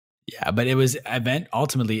Yeah, but it was event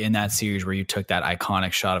ultimately in that series where you took that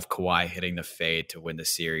iconic shot of Kawhi hitting the fade to win the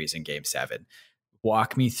series in game 7.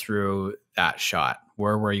 Walk me through that shot.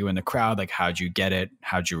 Where were you in the crowd? Like, how'd you get it?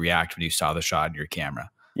 How'd you react when you saw the shot on your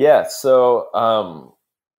camera? Yeah, so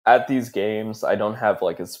at these games, I don't have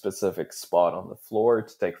like a specific spot on the floor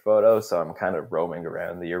to take photos, so I'm kind of roaming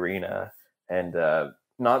around the arena and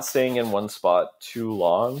not staying in one spot too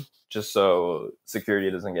long, just so security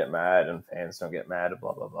doesn't get mad and fans don't get mad and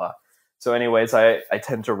blah blah blah. So, anyways, I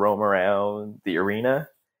tend to roam around the arena,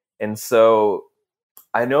 and so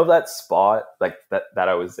I know that spot like that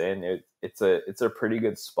I was in. It's a pretty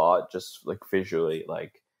good spot, just like visually.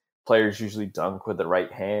 Like players usually dunk with the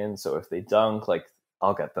right hand, so if they dunk, like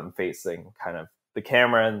I'll get them facing kind of the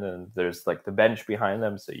camera, and then there's like the bench behind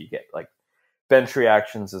them, so you get like bench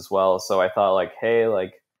reactions as well. So I thought like, hey,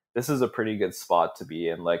 like this is a pretty good spot to be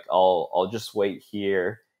in. Like I'll just wait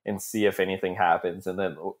here and see if anything happens, and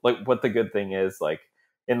then like what the good thing is like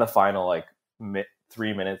in the final like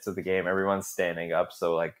 3 minutes of the game, everyone's standing up,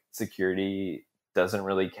 so like security doesn't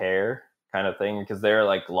really care kind of thing because they're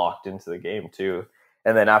like locked into the game too.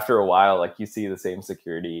 And then after a while, like you see the same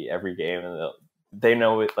security every game, and they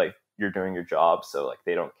know it like you're doing your job, so like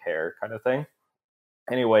they don't care kind of thing.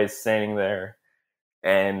 Anyways, standing there,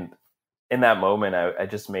 and in that moment, I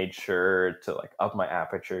just made sure to like up my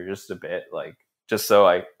aperture just a bit, like just so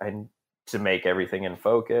I to make everything in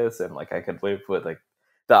focus, and like I could live with like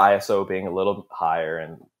the ISO being a little higher.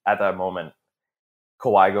 And at that moment,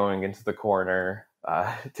 Kawhi going into the corner,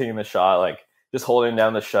 taking the shot, like just holding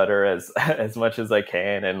down the shutter as as much as I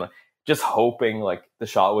can, and like, just hoping like the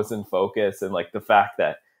shot was in focus, and like the fact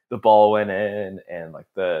that the ball went in and like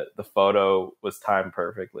the photo was timed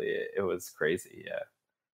perfectly. It was crazy, yeah.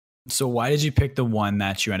 So why did you pick the one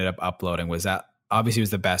that you ended up uploading? Was that obviously it was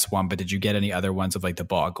the best one, but did you get any other ones of like the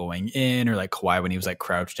ball going in or like Kawhi when he was like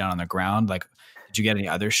crouched down on the ground? Like, did you get any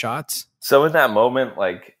other shots? So in that moment,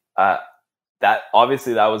 like that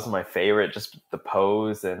obviously that was my favorite, just the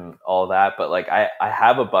pose and all that. But like I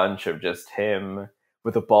have a bunch of just him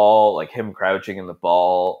with the ball, like him crouching in the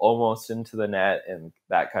ball almost into the net and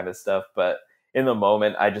that kind of stuff. But in the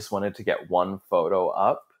moment, I just wanted to get one photo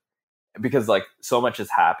up because like so much is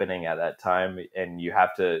happening at that time, and you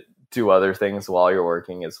have to do other things while you're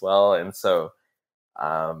working as well. And so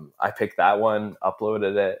I picked that one,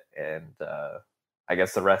 uploaded it, and I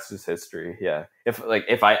guess the rest is history. Yeah, if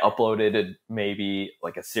I uploaded it, maybe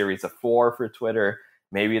like a series of 4 for Twitter,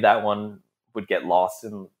 maybe that one would get lost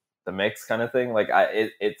in the mix, kind of thing. Like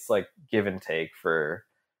it's like give and take for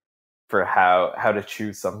how to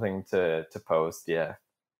choose something to post. Yeah.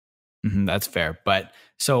 That's fair. But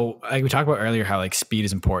so like we talked about earlier, how like speed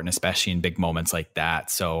is important, especially in big moments like that.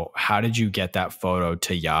 So how did you get that photo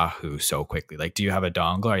to Yahoo so quickly? Like, do you have a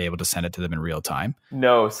dongle? Are you able to send it to them in real time?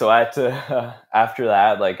 No, so I had to after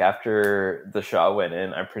that, like after the shot went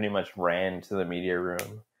in, I pretty much ran to the media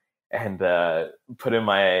room and put in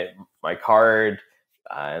my card,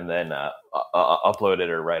 and then uploaded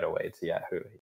it right away to Yahoo.